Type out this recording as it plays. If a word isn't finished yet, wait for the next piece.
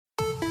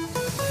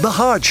The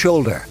Hard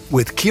Shoulder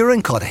with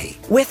Kieran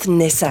Cuddihy with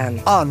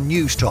Nissan on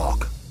News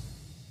Talk.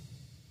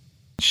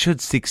 Should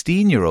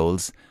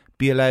 16-year-olds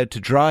be allowed to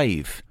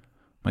drive?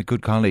 My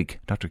good colleague,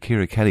 Dr.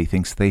 Ciara Kelly,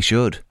 thinks they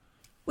should.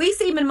 We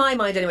seem, in my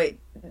mind anyway,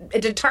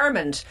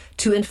 determined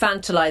to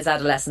infantilise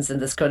adolescents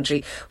in this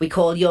country. We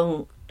call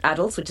young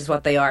adults, which is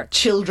what they are,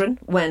 children,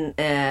 when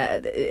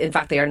in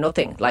fact they are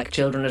nothing like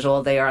children at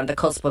all. They are on the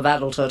cusp of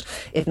adulthood,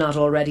 if not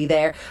already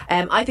there.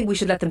 I think we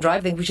should let them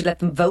drive. I think we should let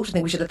them vote. I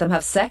think we should let them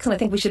have sex, and I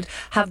think we should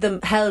have them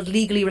held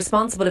legally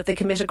responsible if they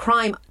commit a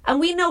crime. And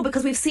we know,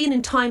 because we've seen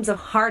in times of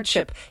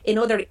hardship in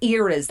other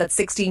eras, that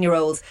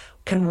 16-year-olds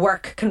can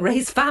work, can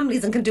raise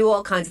families, and can do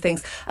all kinds of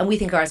things, and we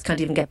think ours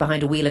can't even get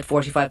behind a wheel at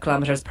 45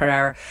 kilometres per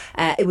hour.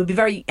 It would be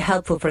very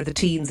helpful for the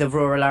teens of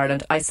rural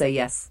Ireland. I say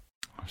yes.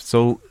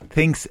 So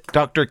thinks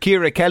Dr.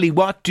 Ciara Kelly.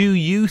 What do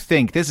you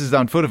think? This is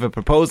on foot of a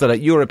proposal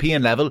at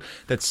European level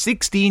that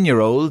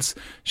 16-year-olds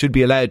should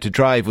be allowed to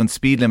drive when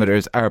speed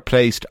limiters are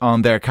placed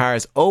on their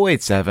cars.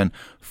 087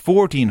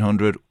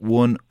 1400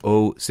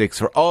 106.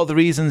 For all the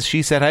reasons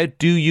she set out,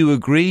 do you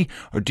agree,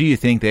 or do you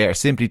think they are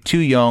simply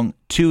too young,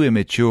 too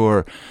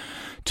immature,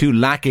 too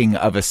lacking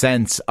of a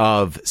sense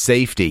of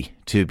safety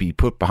to be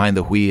put behind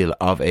the wheel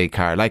of a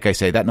car? Like I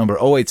say, that number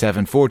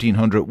 087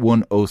 1400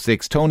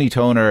 106. Tony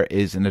Toner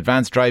is an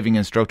advanced driving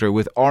instructor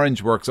with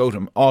Orangeworks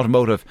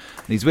Automotive.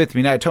 And he's with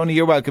me now. Tony,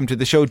 you're welcome to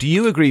the show. Do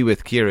you agree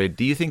with Ciara?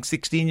 Do you think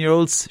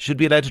 16-year-olds should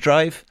be allowed to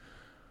drive?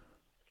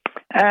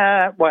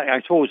 Well,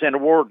 I suppose in a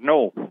word,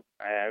 no.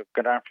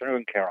 Good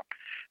afternoon, Ciara.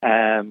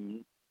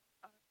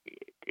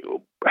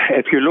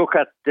 If you look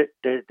at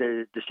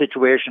the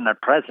situation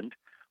at present,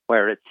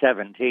 where it's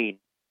 17,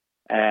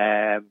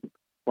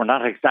 we're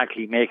not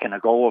exactly making a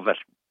go of it.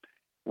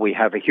 We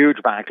have a huge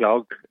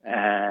backlog.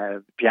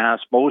 If you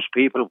ask most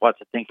people what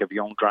to think of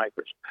young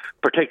drivers,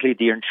 particularly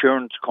the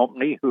insurance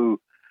company who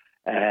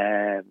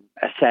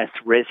assess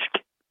risk,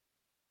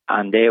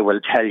 and they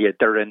will tell you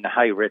they're in the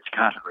high-risk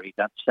category,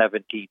 that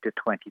 17 to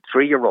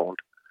 23-year-old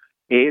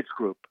age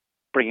group.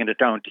 Bringing it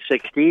down to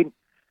 16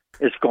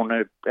 it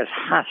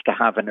has to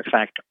have an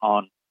effect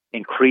on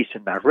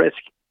increasing that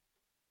risk.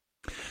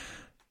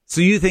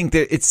 So you think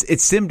that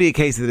it's simply a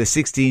case that a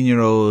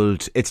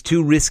 16-year-old, it's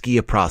too risky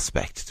a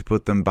prospect to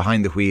put them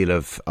behind the wheel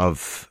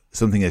of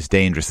something as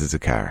dangerous as a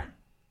car?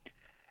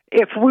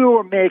 If we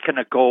were making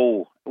a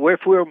go,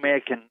 if we were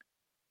making,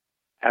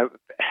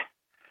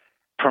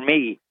 for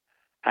me,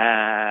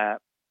 a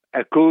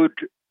good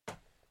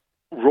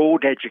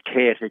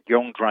road-educated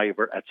young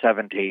driver at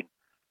 17,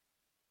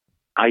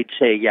 I'd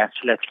say yes,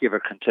 let's give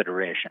it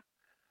consideration.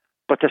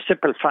 But the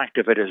simple fact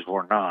of it is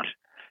we're not.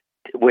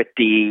 With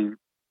the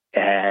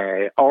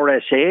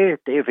RSA,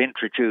 they've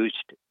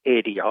introduced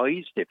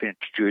ADIs, they've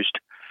introduced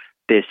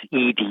this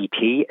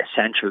EDT,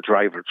 Essential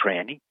Driver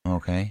Training,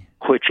 okay,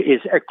 which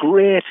is a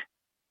great,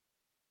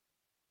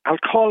 I'll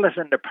call it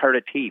an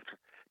aperitif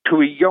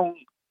to a young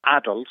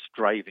adult's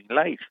driving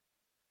life.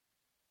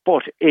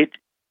 But if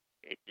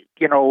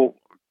you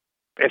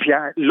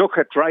look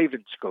at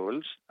driving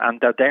schools, and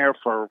they're there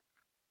for,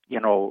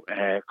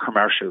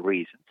 commercial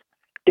reasons,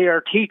 they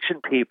are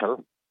teaching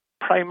people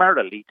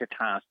primarily to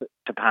pass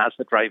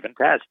the driving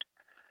test.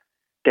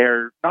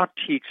 They're not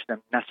teaching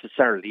them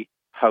necessarily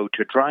how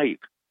to drive,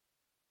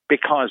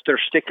 because they're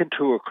sticking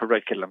to a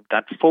curriculum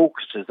that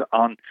focuses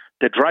on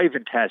the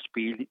driving test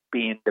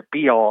being the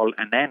be-all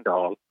and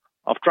end-all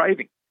of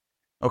driving.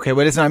 Okay,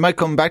 well, listen, I might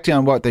come back to you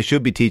on what they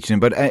should be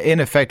teaching, but in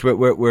effect,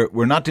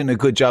 we're not doing a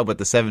good job with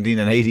the 17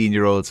 and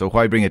 18-year-olds, so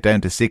why bring it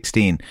down to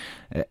 16,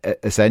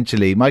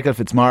 essentially? Michael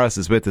Fitzmaurice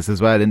is with us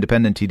as well,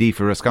 independent TD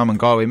for Roscommon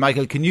Galway.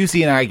 Michael, can you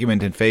see an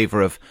argument in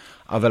favour of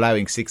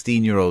allowing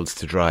 16-year-olds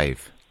to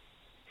drive?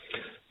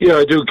 Yeah,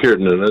 I do,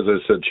 Kieran, and as I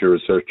said to your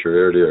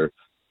researcher earlier,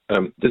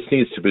 this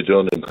needs to be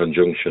done in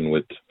conjunction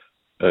with,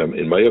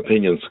 in my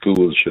opinion,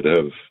 schools should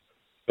have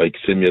like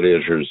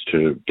simulators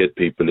to get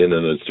people in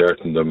and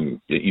starting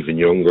them even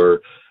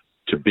younger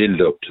to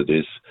build up to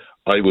this.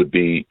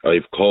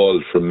 I've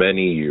called for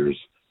many years,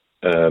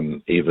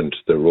 even to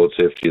the Road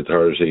Safety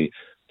Authority,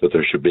 that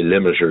there should be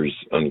limiters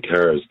on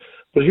cars.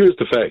 But here's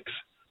the facts.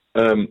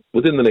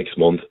 Within the next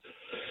month,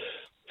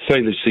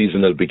 silage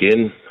season will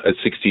begin. At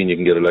 16, you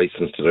can get a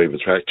license to drive a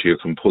tractor. You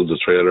can pull the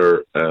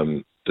trailer.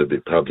 There'll be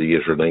probably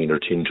 8 or 9 or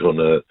 10 ton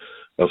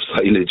of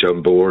silage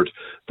on board.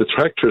 The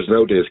tractors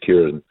nowadays,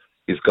 Kieran,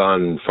 is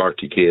gone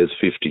 40 k's,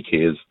 50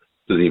 k's.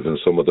 There's even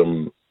some of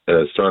them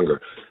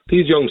stronger.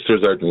 These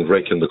youngsters aren't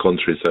wrecking the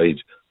countryside,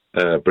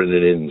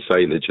 bringing in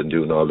silage and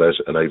doing all that.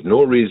 And I've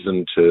no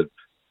reason to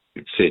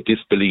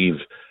disbelieve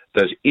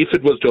that if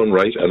it was done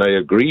right, and I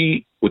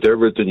agree with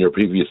everything your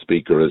previous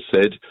speaker has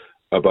said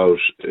about,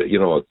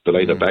 the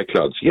line of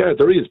backlogs. Yeah,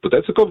 there is, but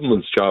that's a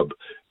government's job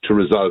to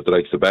resolve the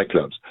likes of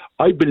backlogs.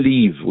 I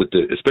believe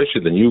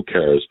especially the new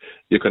cars,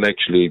 you can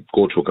actually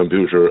go to a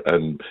computer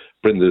and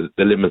bring the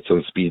limits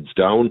and speeds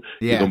down.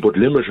 Yeah. You can put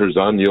limiters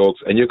on the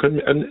yokes,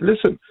 and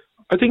listen,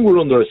 I think we're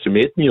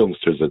underestimating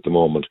youngsters at the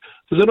moment.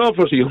 There's an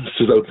awful lot of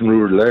youngsters out in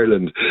rural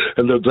Ireland,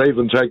 and they're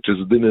driving tractors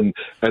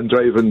and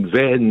driving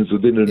vans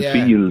in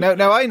fields.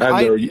 Now,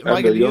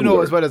 Michael, you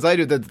know as well as I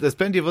do that there's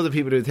plenty of other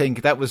people who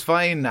think that was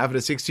fine having a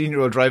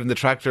 16-year-old driving the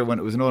tractor when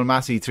it was an old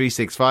Massey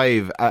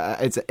 365.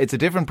 It's a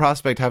different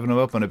prospect having him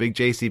up on a big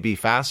JCB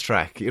fast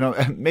track. You know,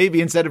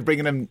 maybe instead of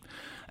bringing him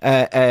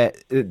the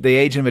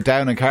age limit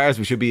down on cars,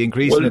 we should be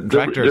increasing it in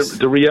tractors.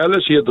 The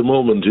reality at the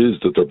moment is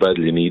that they're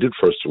badly needed,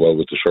 first of all,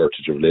 with the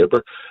shortage of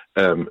labour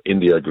in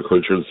the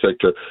agricultural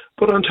sector.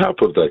 But on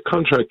top of that,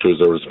 contractors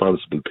are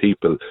responsible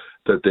people,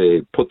 that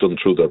they put them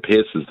through their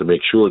paces to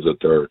make sure that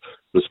they're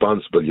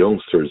responsible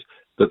youngsters,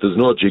 that there's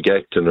no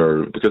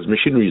jig-acting, because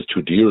machinery is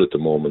too dear at the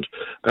moment,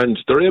 and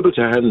they're able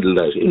to handle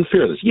that. In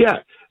fairness,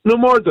 no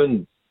more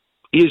than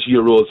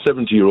 80-year-olds,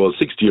 70-year-olds,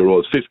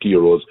 60-year-olds,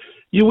 50-year-olds,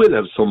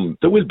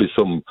 there will be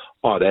some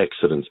odd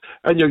accidents,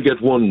 and you'll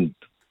get one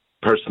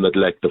person that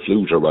lacked the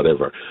flute or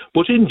whatever.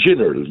 But in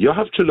general, you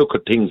have to look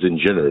at things in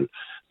general.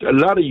 A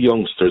lot of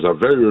youngsters are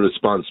very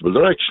responsible.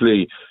 They're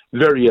actually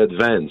very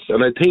advanced.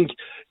 And I think,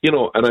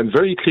 and I'm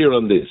very clear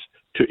on this,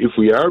 if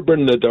we are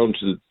bringing it down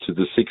to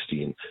the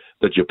 16,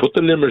 that you put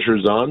the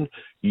limiters on,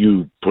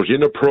 you put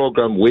in a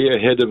program way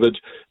ahead of it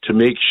to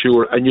make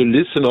sure, and you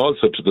listen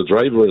also to the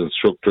driver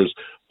instructors,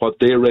 what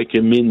they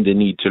recommend they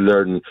need to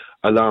learn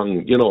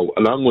along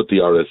with the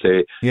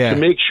RSA to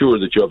make sure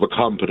that you have a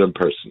competent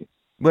person.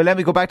 Well, let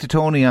me go back to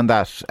Tony on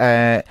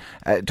that.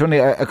 Tony,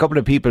 a couple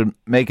of people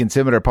making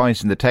similar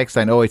points in the text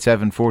line,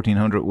 087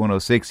 1400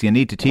 106. You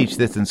need to teach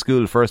this in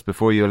school first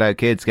before you allow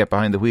kids to get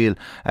behind the wheel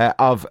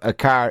of a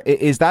car.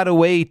 Is that a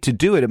way to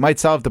do it? It might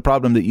solve the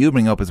problem that you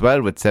bring up as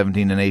well with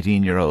 17 and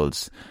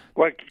 18-year-olds.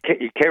 Well,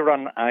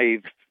 Kieran,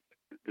 I've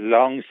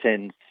long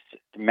since,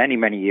 many,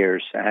 many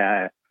years,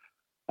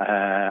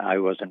 I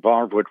was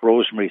involved with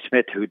Rosemary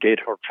Smith, who did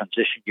her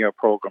transition year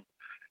programme,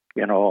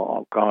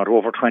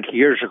 over 20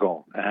 years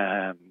ago.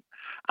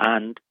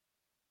 And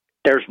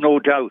there's no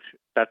doubt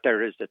that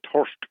there is a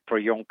thirst for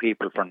young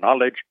people for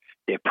knowledge.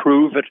 They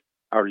prove it.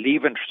 Our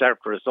leaving cert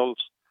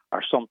results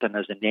are something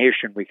as a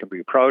nation we can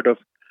be proud of.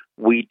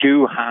 We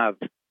do have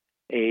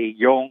a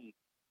young,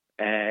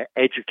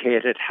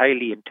 educated,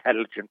 highly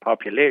intelligent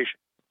population.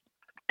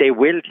 They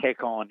will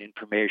take on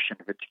information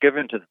if it's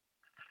given to them.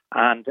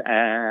 And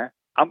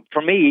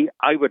for me,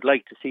 I would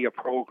like to see a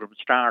programme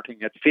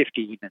starting at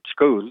 15 in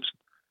schools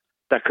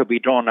that could be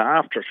done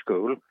after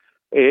school.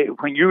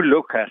 When you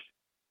look at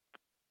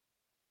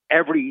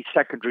every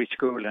secondary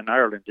school in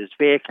Ireland is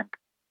vacant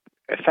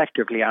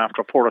effectively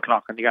after 4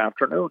 o'clock in the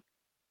afternoon.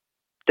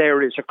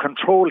 There is a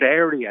controlled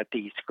area at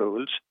these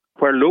schools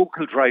where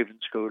local driving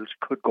schools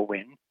could go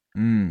in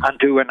and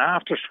do an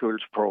after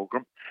schools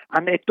programme.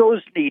 And it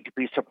does need to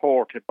be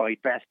supported by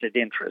vested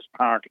interest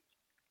parties,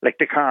 like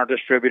the car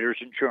distributors,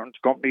 insurance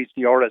companies,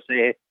 the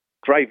RSA,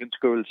 driving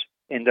schools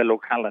in the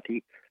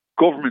locality,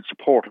 government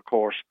support, of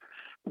course,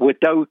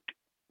 without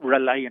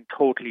relying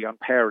totally on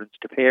parents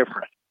to pay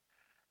for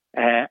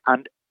it.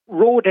 And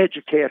road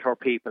educate our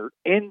people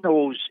in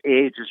those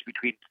ages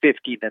between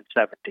 15 and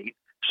 17,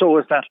 so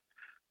as that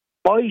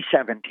by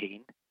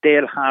 17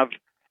 they'll have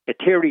a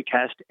theory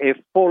test, a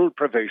full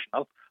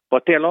provisional,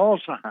 but they'll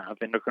also have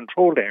in the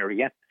controlled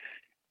area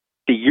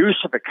the use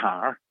of a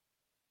car,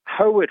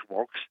 how it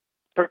works,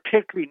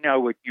 particularly now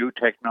with new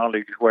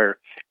technology where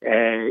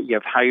you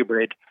have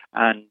hybrid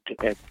and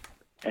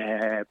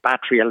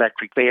battery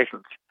electric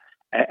vehicles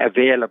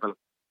available.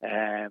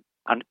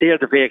 And they're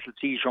the vehicles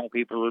these young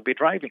people will be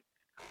driving.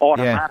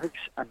 Automatics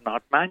and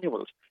not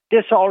manuals.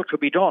 This all could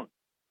be done.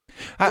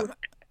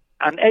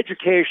 And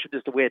education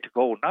is the way to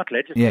go, not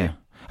legislation.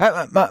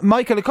 Yeah.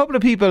 Michael, a couple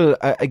of people,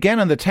 again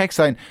on the text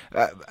line,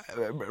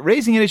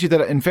 raising an issue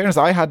that in fairness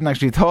I hadn't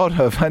actually thought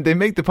of, and they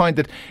make the point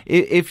that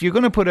if you're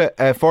going to put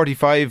a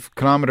 45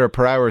 kilometre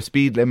per hour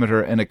speed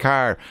limiter in a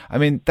car, I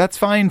mean, that's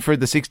fine for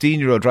the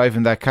 16-year-old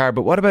driving that car,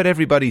 but what about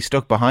everybody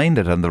stuck behind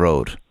it on the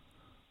road?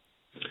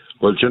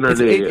 Well,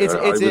 generally,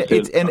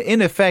 it's an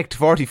in effect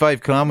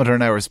 45 kilometre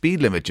an hour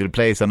speed limit you'll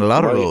place on a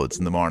lot of roads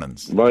in the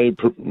mornings.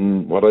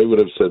 What I would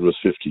have said was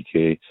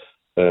 50k,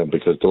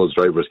 because those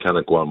drivers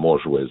cannot go on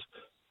motorways.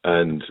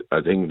 And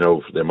I think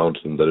now for the amount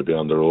of them that'll be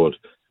on the road,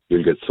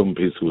 you'll get some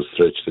people who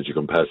stretch that you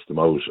can pass them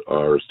out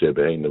or stay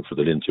behind them for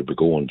the length you'll be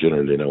going,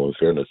 generally now, in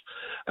fairness.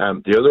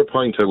 The other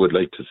point I would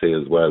like to say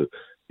as well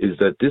is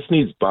that this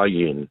needs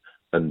buy-in.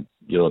 And,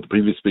 you know, the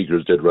previous speaker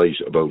is dead right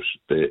about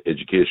the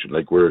education.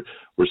 Like, we're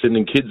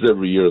sending kids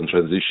every year in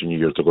transition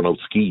years to go out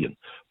skiing.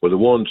 Well, it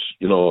won't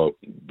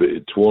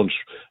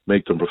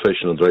make them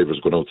professional drivers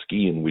going out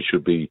skiing. We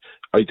should be,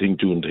 I think,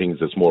 doing things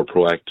that's more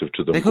proactive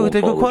to them. They could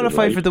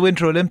qualify for the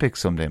Winter Olympics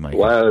someday, Mike.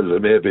 Well,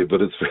 maybe,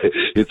 but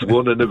it's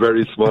one in a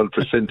very small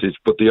percentage.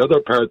 But the other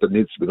part that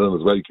needs to be done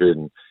as well,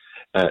 Kieran,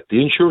 the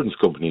insurance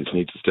companies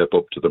need to step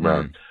up to the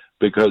mark.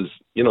 Because,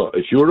 you know,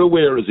 if you're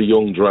aware as a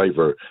young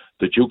driver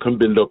that you can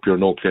build up your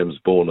no-claims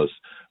bonus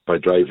by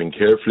driving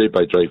carefully,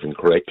 by driving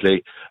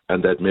correctly,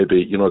 and that maybe,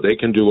 you know, they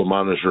can do a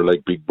monitor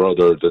like Big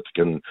Brother that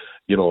can,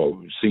 you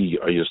know, see,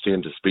 are you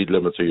staying to speed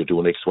limits, are you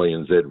doing X, Y,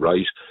 and Z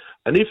right?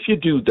 And if you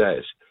do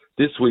that,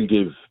 this will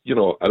give,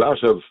 a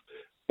lot of,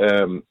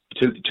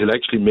 to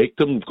actually make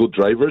them good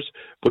drivers,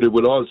 but it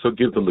will also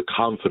give them the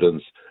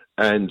confidence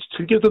and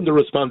to give them the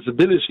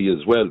responsibility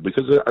as well,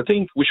 because I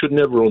think we should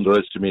never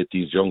underestimate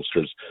these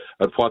youngsters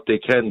at what they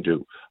can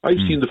do. I've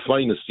seen the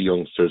finest of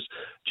youngsters.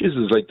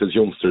 Jesus, like there's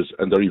youngsters,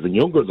 and they're even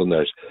younger than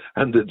that,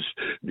 and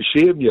they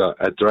shame you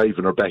at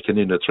driving or backing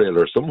in a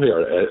trailer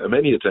somewhere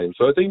many a time.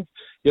 So I think,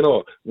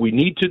 we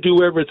need to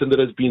do everything that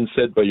has been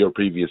said by your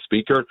previous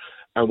speaker,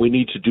 and we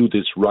need to do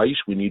this right.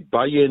 We need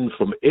buy-in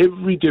from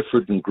every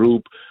different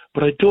group,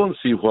 but I don't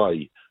see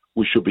why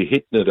we should be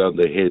hitting it on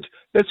the head.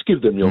 Let's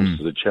give them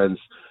youngsters a chance.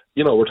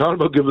 We're talking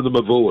about giving them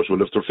a vote.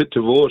 Well, if they're fit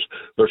to vote,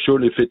 they're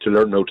surely fit to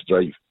learn how to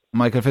drive.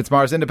 Michael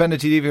Fitzmaurice,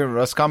 Independent TD for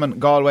Roscommon,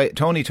 Galway.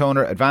 Tony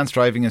Toner, Advanced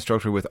Driving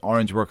Instructor with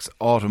Orangeworks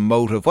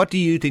Automotive. What do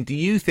you think? Do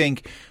you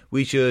think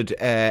we should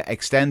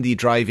extend the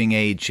driving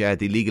age,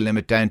 the legal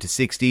limit, down to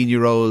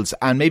 16-year-olds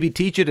and maybe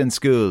teach it in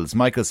schools?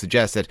 Michael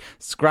suggested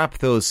scrap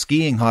those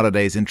skiing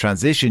holidays in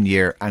transition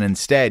year and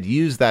instead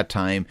use that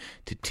time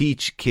to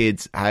teach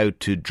kids how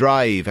to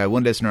drive.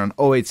 One listener on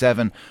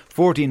 087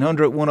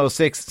 1400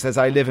 106 says,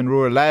 I live in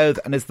rural Louth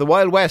and it's the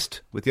Wild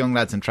West with young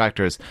lads and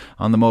tractors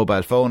on the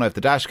mobile phone. I have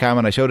the dash cam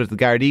and I showed it to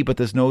the Gardaí, but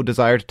there's no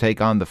desire to take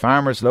on the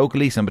farmers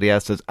locally. Somebody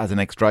else says, as an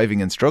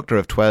ex-driving instructor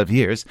of 12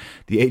 years,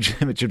 the age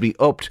limit should be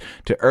upped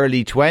to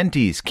early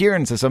 20s.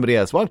 Kieran says, somebody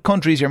else, what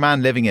country is your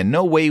man living in?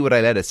 No way would I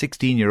let a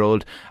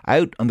 16-year-old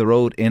out on the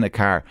road in a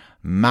car.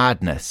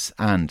 Madness.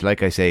 And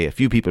like I say, a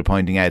few people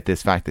pointing out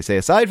this fact. They say,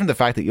 aside from the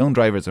fact that young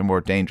drivers are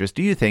more dangerous,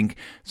 do you think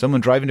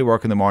someone driving to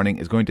work in the morning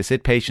is going to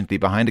sit patiently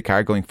behind a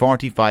car going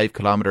 45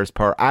 kilometres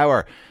per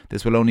hour?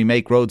 This will only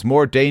make roads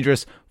more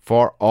dangerous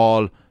for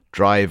all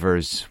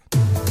drivers.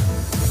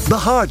 The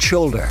Hard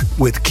Shoulder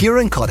with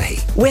Kieran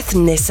Cuddihy. With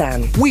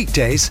Nissan.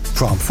 Weekdays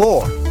from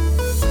 4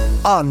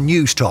 on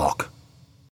News Talk.